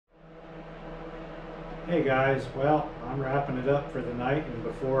Hey guys, well, I'm wrapping it up for the night, and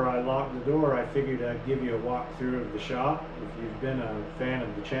before I lock the door, I figured I'd give you a walkthrough of the shop. If you've been a fan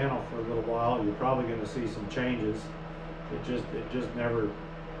of the channel for a little while, you're probably going to see some changes. It just never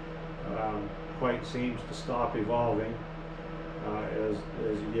quite seems to stop evolving as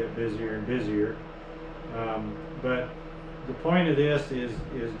you get busier and busier. But the point of this is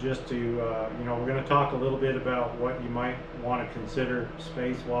just to we're going to talk a little bit about what you might want to consider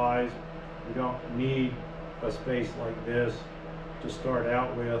space-wise. You don't need a space like this to start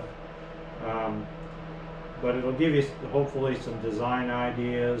out with, but it'll give you hopefully some design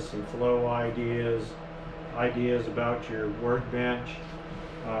ideas, some flow ideas about your workbench.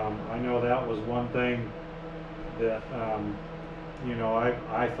 I know that was one thing that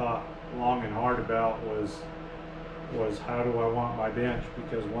I thought long and hard about was how do I want my bench,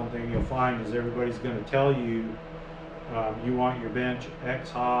 because one thing you'll find is everybody's going to tell you you want your bench X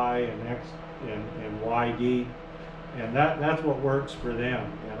high and X and Y deep, and that's what works for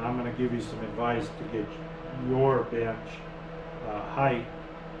them. And I'm going to give you some advice to get your bench height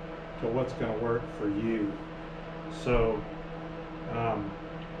to what's going to work for you. So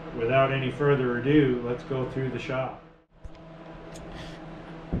without any further ado, let's go through the shop.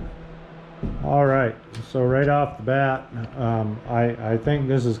 All right, so right off the bat, I think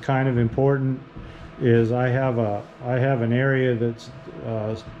this is kind of important. Is I have an area that's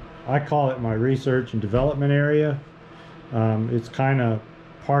I call it my research and development area. It's kind of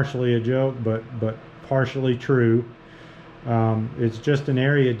partially a joke, but partially true. It's just an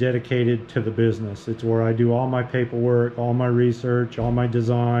area dedicated to the business. It's where I do all my paperwork, all my research, all my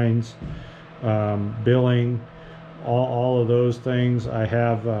designs, billing, all of those things. I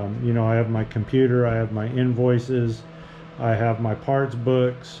have I have my computer, I have my invoices, I have my parts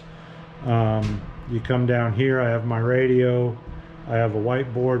books. You come down here, I have my radio, I have a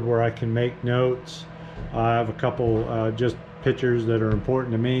whiteboard where I can make notes. I have a couple just pictures that are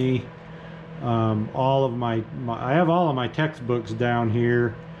important to me. All of I have all of my textbooks down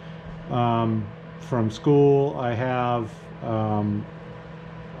here from school. I have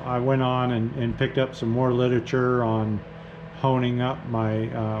I went on and picked up some more literature on honing up my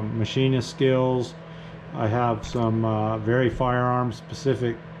machinist skills. I have some very firearm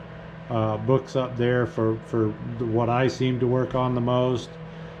specific books up there for what I seem to work on the most.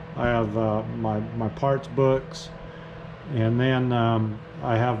 I have my parts books, and then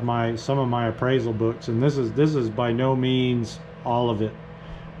I have some of my appraisal books, and this is by no means all of it.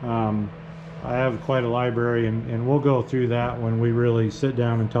 I have quite a library, and we'll go through that when we really sit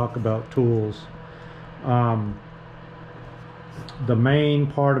down and talk about tools. The main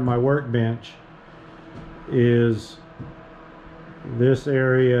part of my workbench is this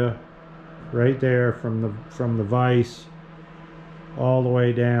area right there, from the vise all the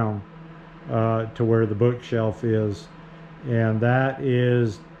way down to where the bookshelf is, and that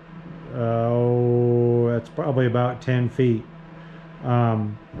is that's probably about 10 feet.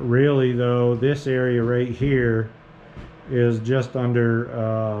 Really though, this area right here is just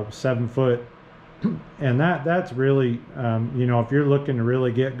under 7 foot, and that's really if you're looking to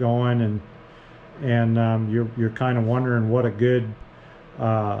really get going and you're kind of wondering what a good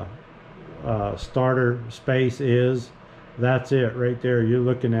starter space is, that's it right there. You're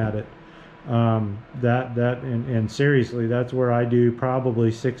looking at it. And seriously, that's where I do probably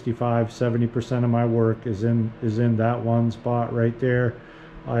 65-70% of my work is in that one spot right there.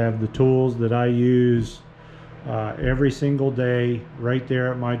 I have the tools that I use every single day right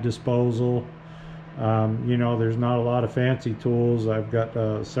there at my disposal. There's not a lot of fancy tools. I've got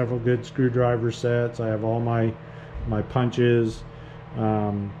several good screwdriver sets. I have all my punches,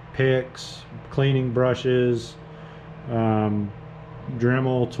 picks, cleaning brushes,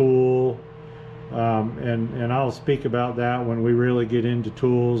 Dremel tool, and I'll speak about that when we really get into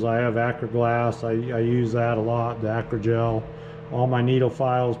tools. I have Acroglass. I use that a lot, the Acrogel. All my needle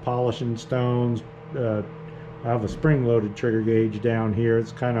files, polishing stones. I have a spring-loaded trigger gauge down here.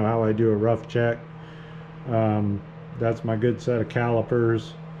 It's kind of how I do a rough check. That's my good set of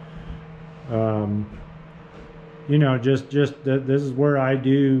calipers. This is where I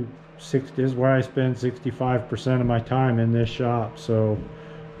do this is where I spend 65% of my time in this shop. So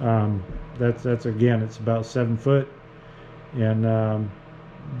that's again, it's about 7 foot, and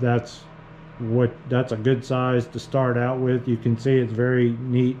that's a good size to start out with. You can see it's very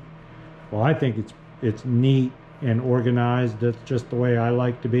neat. Well, I think it's neat and organized. That's just the way I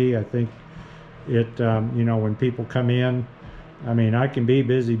like to be. I think it when people come in, I mean, I can be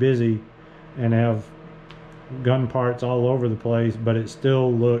busy and have gun parts all over the place, but it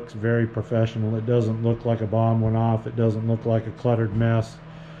still looks very professional. It doesn't look like a bomb went off. It doesn't look like a cluttered mess.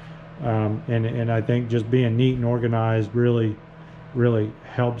 And I think just being neat and organized really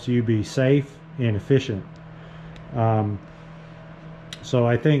helps you be safe and efficient. So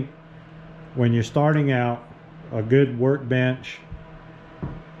I think when you're starting out, a good workbench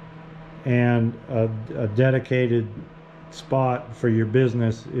and a dedicated spot for your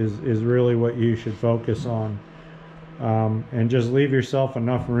business is really what you should focus on. And just leave yourself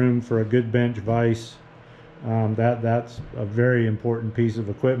enough room for a good bench vise. That's a very important piece of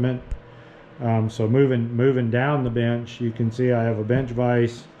equipment. So moving down the bench, you can see I have a bench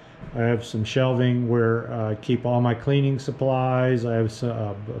vise. I have some shelving where I keep all my cleaning supplies. I have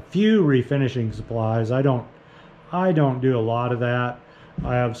a few refinishing supplies. I don't do a lot of that.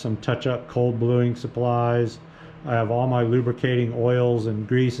 I have some touch-up cold bluing supplies. I have all my lubricating oils and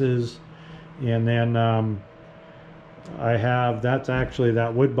greases, and then I have,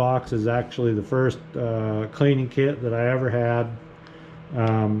 that wood box is actually the first cleaning kit that I ever had,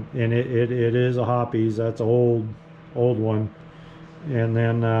 and it is a Hoppies. That's an old one. And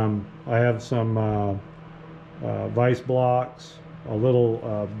then I have some vise blocks, a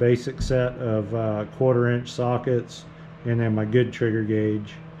little basic set of 1/4-inch sockets, and then my good trigger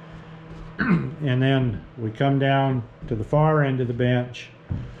gauge. And then we come down to the far end of the bench,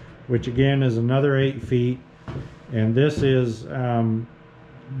 which again is another 8 feet. And this is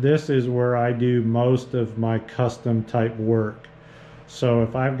where I do most of my custom type work. So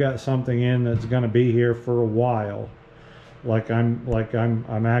if I've got something in that's going to be here for a while, like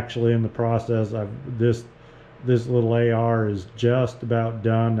I'm actually in the process of this little AR is just about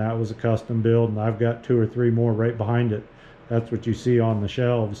done. That was a custom build, and I've got 2 or 3 more right behind it. That's what you see on the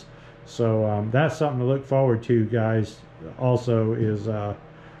shelves. So that's something to look forward to, guys. Also is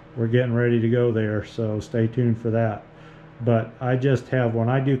we're getting ready to go there, so stay tuned for that. But I just have, when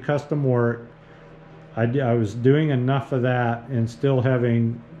I do custom work, I was doing enough of that and still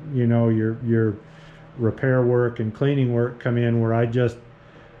having, you know, your repair work and cleaning work come in, where I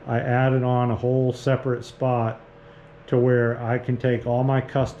added on a whole separate spot to where I can take all my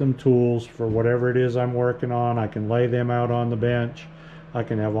custom tools for whatever it is I'm working on. I can lay them out on the bench. I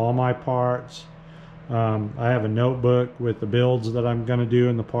can have all my parts. I have a notebook with the builds that I'm going to do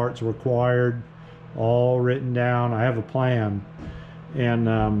and the parts required all written down. I have a plan, and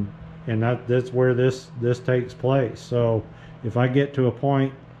that's where this takes place. So if I get to a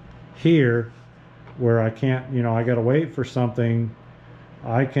point here where I can't, you know, I got to wait for something,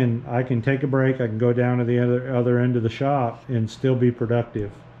 I can take a break. I can go down to the other end of the shop and still be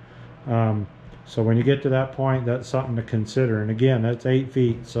productive. So when you get to that point, that's something to consider. And again, that's 8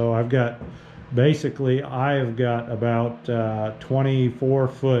 feet. So I've got about 24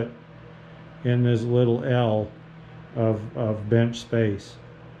 foot in this little L of bench space.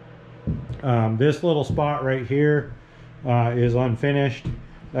 This little spot right here is unfinished.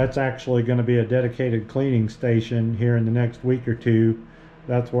 That's actually going to be a dedicated cleaning station here in the next week or two.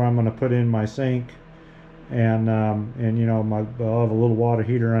 That's where I'm going to put in my sink, and you know, I'll have a little water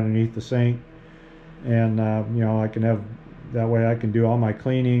heater underneath the sink, and you know, I can have, that way I can do all my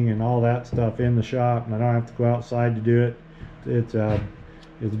cleaning and all that stuff in the shop, and I don't have to go outside to do it.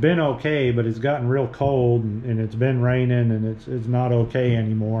 It's been okay, but it's gotten real cold, and it's been raining, and it's not okay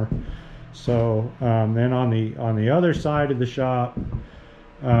anymore. So then on the other side of the shop,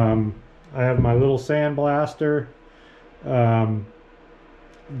 I have my little sandblaster.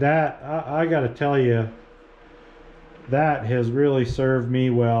 That I got to tell you, that has really served me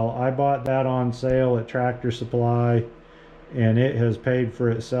well. I bought that on sale at Tractor Supply, and it has paid for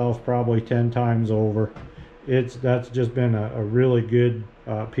itself probably 10 times over. That's just been a really good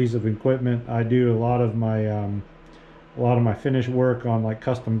piece of equipment. I do a lot of my finish work on like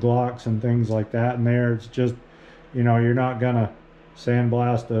custom Glocks and things like that in there. It's just, you know, you're not gonna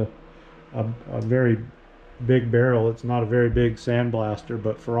sandblast a very big barrel. It's not a very big sandblaster,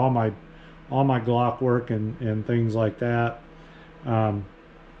 but for all my Glock work and things like that,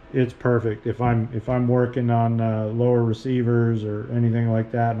 it's perfect. If I'm working on lower receivers or anything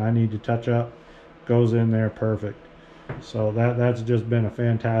like that, and I need to touch up, goes in there perfect. So that's just been a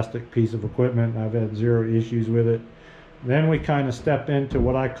fantastic piece of equipment. I've had 0 issues with it. Then we kind of step into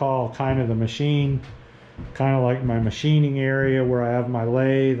what I call kind of the machine, kind of like my machining area, where I have my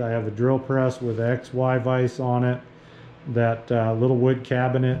lathe. I have a drill press with an XY vise on it. That little wood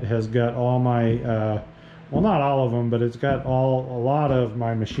cabinet has got all my, well, not all of them, but it's got a lot of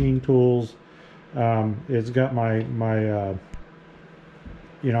my machine tools. It's got my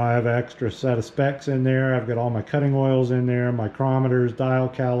you know, I have an extra set of specs in there. I've got all my cutting oils in there, micrometers, dial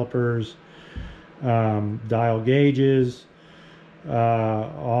calipers, dial gauges.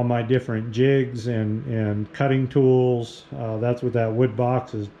 all my different jigs and cutting tools. That's what that wood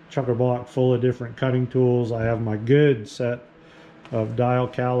box is, chucker block full of different cutting tools. I have my good set of dial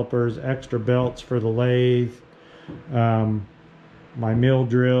calipers, extra belts for the lathe, my mill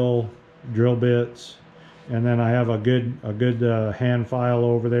drill bits, and then I have a good hand file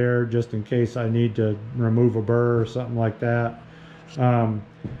over there just in case I need to remove a burr or something like that. A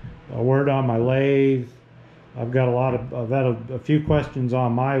word on my lathe. I've had a few questions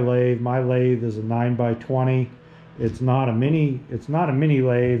on my lathe. My lathe is a 9x20. It's not a mini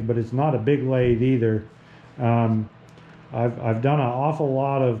lathe, but it's not a big lathe either. I've done an awful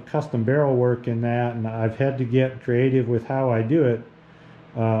lot of custom barrel work in that, and I've had to get creative with how I do it.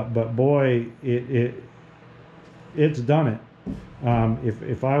 But boy, it's done it.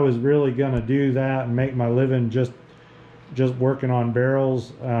 If I was really gonna do that and make my living just working on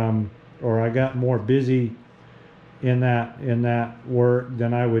barrels, or I got more busy in that work,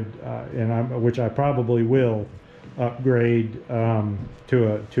 then I would, which I probably will, upgrade to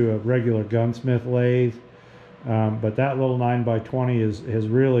a regular gunsmith lathe. But that little 9x20 has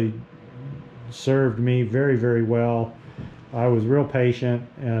really served me very, very well. I was real patient,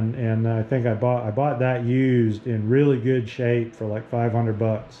 and I think I bought that used in really good shape for like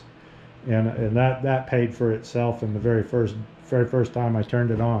 $500, and that paid for itself in the very first time I turned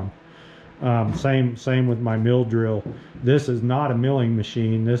it on. Same with my mill drill. This is not a milling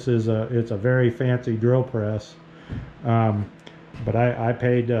machine. It's a very fancy drill press. But I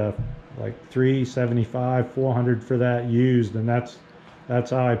paid like $375, $400 for that used, and that's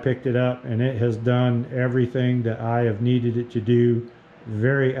how I picked it up, and it has done everything that I have needed it to do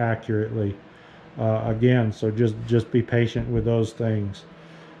very accurately. Again, so just be patient with those things.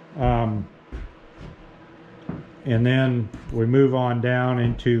 And then we move on down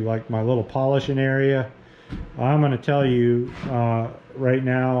into like my little polishing area. I'm going to tell you right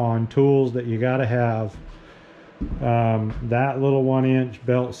now on tools that you got to have. That little 1-inch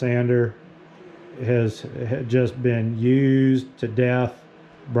belt sander has just been used to death,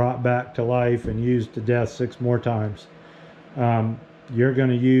 brought back to life, and used to death 6 more times. You're going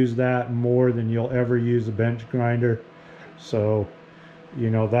to use that more than you'll ever use a bench grinder. So, you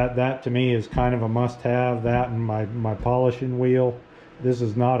know, that to me is kind of a must-have. That and my polishing wheel. This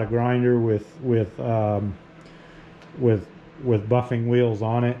is not a grinder with buffing wheels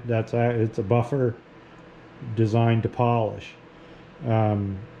on it. It's a buffer designed to polish.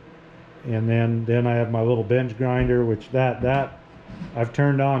 And then I have my little bench grinder, which that I've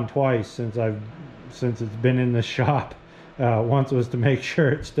turned on twice since it's been in the shop. Once was to make sure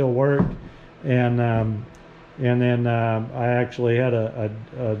it still worked, and then I actually had I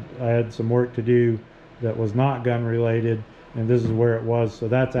had some work to do that was not gun related, and this is where it was. So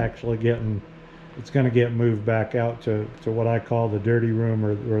that's actually it's going to get moved back out to what I call the dirty room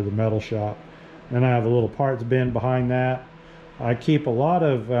or the metal shop. Then I have a little parts bin behind that. I keep a lot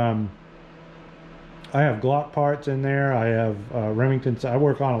of I have Glock parts in there. I have Remington. I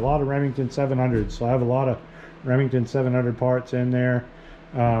work on a lot of Remington 700s, so I have a lot of Remington 700 parts in there.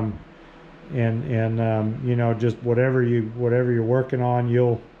 You know, just whatever you're working on,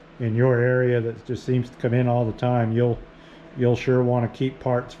 in your area that just seems to come in all the time, you'll sure want to keep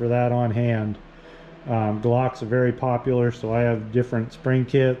parts for that on hand. Glocks are very popular, so I have different spring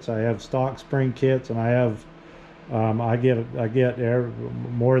kits. I have stock spring kits, and I have I get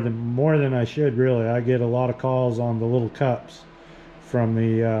more than I should really. I get a lot of calls on the little cups from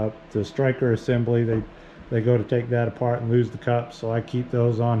the striker assembly. They go to take that apart and lose the cups, so I keep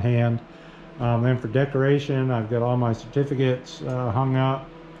those on hand. Then for decoration, I've got all my certificates hung up,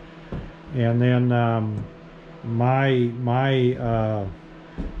 and then my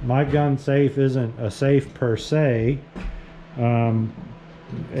gun safe isn't a safe per se.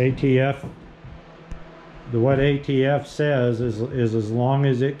 What ATF says is as long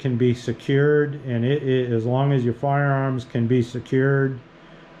as it can be secured, and as long as your firearms can be secured,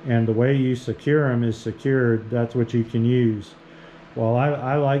 and the way you secure them is secured, that's what you can use. Well,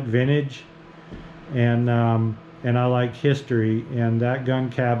 I like vintage, and I like history, and that gun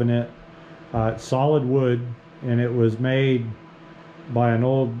cabinet, it's solid wood, and it was made by an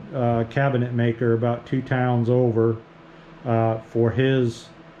old cabinet maker about 2 towns over for his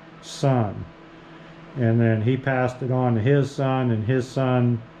son, and then he passed it on to his son, and his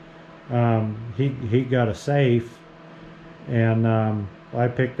son he got a safe, and I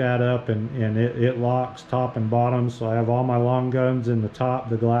picked that up, and it locks top and bottom, so I have all my long guns in the top,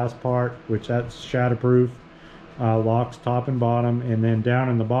 the glass part, which that's shatterproof, locks top and bottom, and then down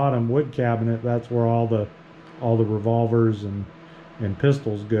in the bottom wood cabinet, that's where all the revolvers and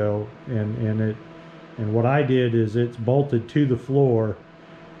pistols go, and And what I did is it's bolted to the floor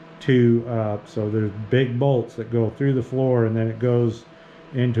so there's big bolts that go through the floor, and then it goes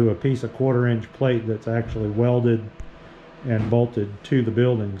into a piece of 1/4 inch plate that's actually welded and bolted to the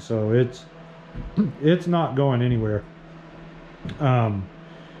building. So it's not going anywhere.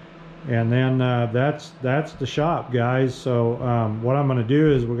 And then that's the shop, guys. So what I'm going to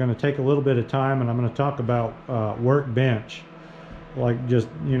do is we're going to take a little bit of time, and I'm going to talk about workbench, like just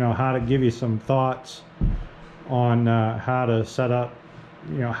how to give you some thoughts on how to set up,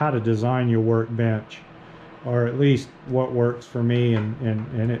 how to design your workbench, or at least what works for me,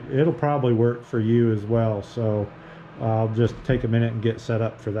 and it'll probably work for you as well. So I'll just take a minute and get set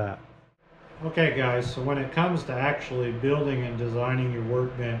up for that. Okay, guys, so when it comes to actually building and designing your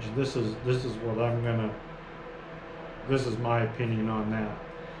workbench, this is what this is my opinion on that.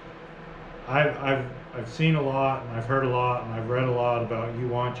 I've seen a lot, and I've heard a lot, and I've read a lot about you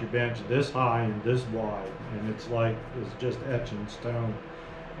want your bench this high and this wide, and it's just etched in stone.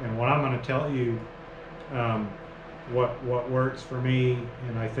 And what I'm going to tell you, what works for me,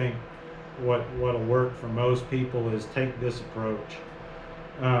 and I think what'll work for most people, is take this approach.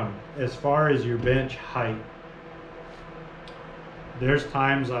 As far as your bench height, there's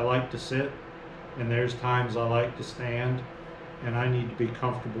times I like to sit and there's times I like to stand, and I need to be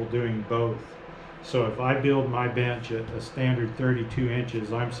comfortable doing both. So if I build my bench at a standard 32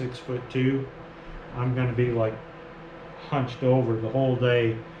 inches, I'm 6'2", I'm going to be like hunched over the whole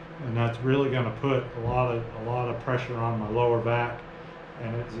day, and that's really going to put a lot of pressure on my lower back,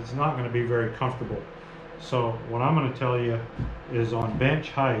 and it's not going to be very comfortable. So what I'm going to tell you is on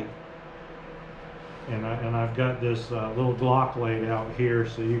bench height, and I've got this little block laid out here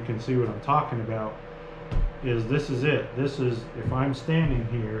so you can see what I'm talking about, this is it. This is, if I'm standing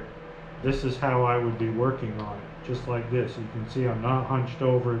here, this is how I would be working on it, just like this. You can see I'm not hunched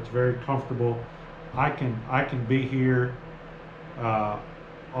over, it's very comfortable. I can be here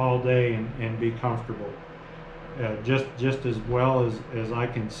all day and be comfortable, just as well as I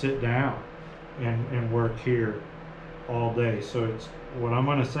can sit down and work here all day. So it's what I'm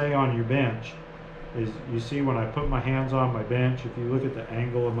going to say on your bench is, you see when I put my hands on my bench, if you look at the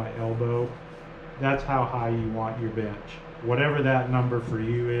angle of my elbow, that's how high you want your bench. Whatever that number for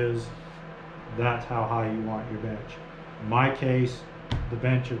you is, that's how high you want your bench. In my case, the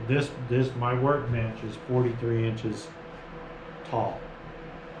bench of my workbench is 43 inches tall.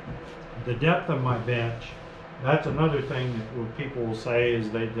 The depth of my bench, that's another thing that what people will say is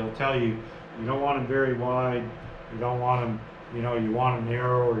they'll tell you, you don't want them very wide, you don't want them, you want them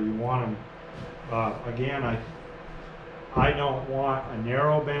narrow, or you want them, again, I don't want a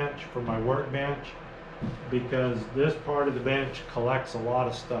narrow bench for my workbench, because this part of the bench collects a lot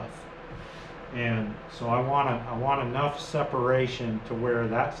of stuff. And so I want enough separation to where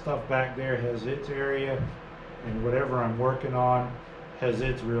that stuff back there has its area, and whatever I'm working on has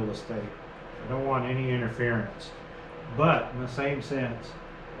its real estate. I don't want any interference. But in the same sense,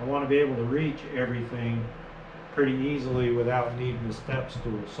 I want to be able to reach everything pretty easily without needing the step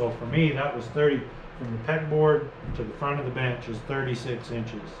stool. So for me, that was 30, from the pegboard to the front of the bench is 36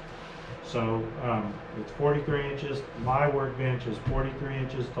 inches. So it's 43 inches. My workbench is 43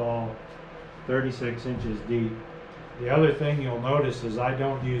 inches tall, 36 inches deep. The other thing you'll notice is I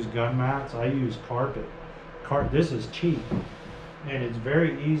don't use gun mats, I use carpet. This is cheap, and it's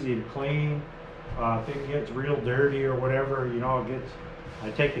very easy to clean. If it gets real dirty or whatever, I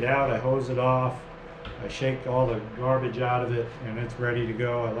take it out, I hose it off, I shake all the garbage out of it, and it's ready to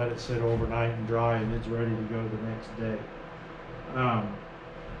go. I let it sit overnight and dry, and it's ready to go the next day.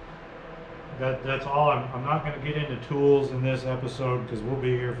 That's all. I'm not going to get into tools in this episode because we'll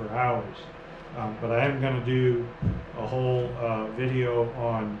be here for hours. But I am going to do a whole video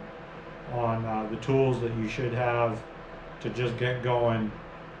on the tools that you should have to just get going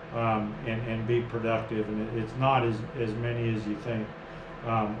and be productive. And it's not as many as you think.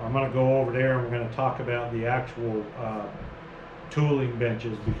 I'm going to go over there and we're going to talk about the actual tooling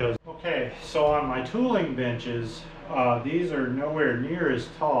benches, because okay, so on my tooling benches, these are nowhere near as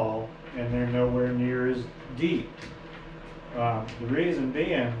tall and they're nowhere near as deep. The reason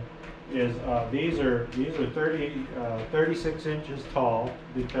being is these are 36 inches tall,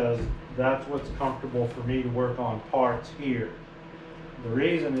 because that's what's comfortable for me to work on parts here. The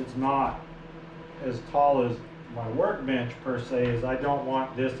reason it's not as tall as my workbench per se is I don't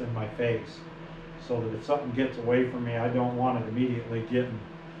want this in my face, so that if something gets away from me, I don't want it immediately getting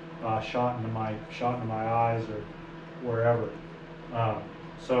shot into my eyes or wherever.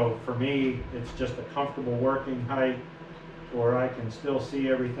 So for me, it's just a comfortable working height where I can still see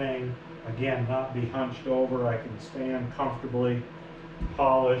everything. Again, not be hunched over. I can stand comfortably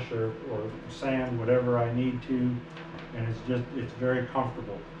polish or sand whatever I need to, and it's very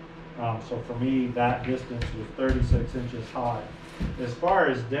comfortable. So for me, that distance was 36 inches high. As far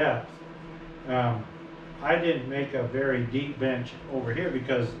as depth, I didn't make a very deep bench over here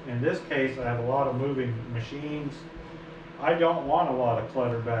because in this case I have a lot of moving machines. I don't want a lot of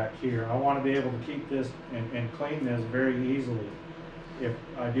clutter back here. I want to be able to keep this and clean this very easily. If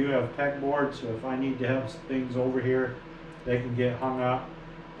I do have pegboards, so if I need to have things over here, they can get hung up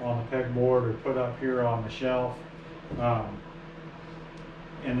on the pegboard or put up here on the shelf.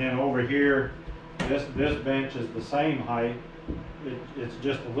 And then over here, this bench is the same height. It's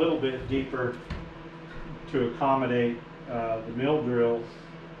just a little bit deeper to accommodate the mill drill.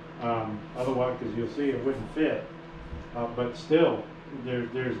 Otherwise, because you'll see it wouldn't fit. But still,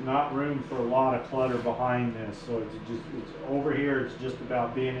 there's not room for a lot of clutter behind this. So it's over here. It's just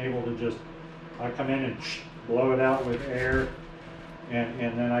about being able to just, I come in and blow it out with air, and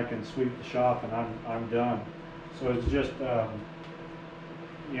then I can sweep the shop and I'm done. So it's just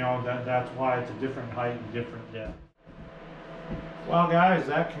you know, that's why it's a different height and different depth. Well guys,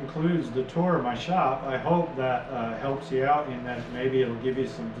 that concludes the tour of my shop. I hope that helps you out in that maybe it'll give you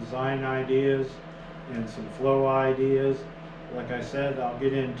some design ideas and some flow ideas. Like I said, I'll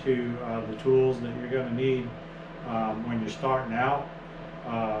get into the tools that you're going to need when you're starting out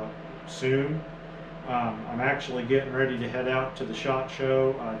soon. I'm actually getting ready to head out to the SHOT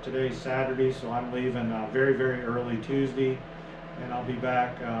Show. Today's Saturday, so I'm leaving very, very early Tuesday, and I'll be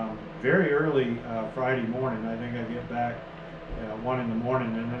back very early Friday morning. I think I get back 1 in the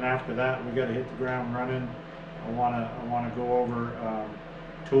morning, and then after that we got to hit the ground running. I want to go over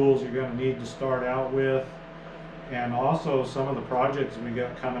tools you're going to need to start out with, and also some of the projects we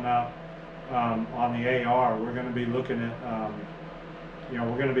got coming up on the AR. We're going to be looking at you know,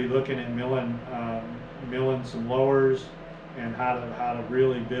 we're going to be looking at milling some lowers and how to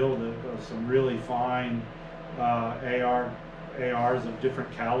really build some really fine ARs of different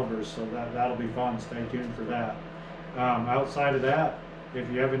calibers. So that'll be fun. Stay tuned for that. Outside of that,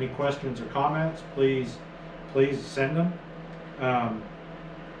 if you have any questions or comments, please send them.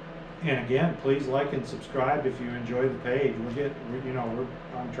 And again, please like and subscribe if you enjoy the page.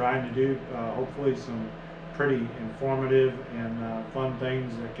 I'm trying to do hopefully some pretty informative and fun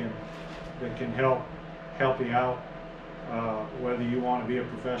things that can help you out, whether you want to be a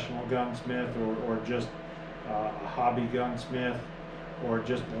professional gunsmith or just a hobby gunsmith, or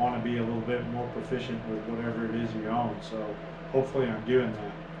just want to be a little bit more proficient with whatever it is you own. So hopefully I'm doing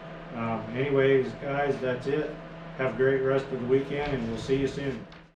that. Anyways guys, that's it. Have a great rest of the weekend, and we'll see you soon.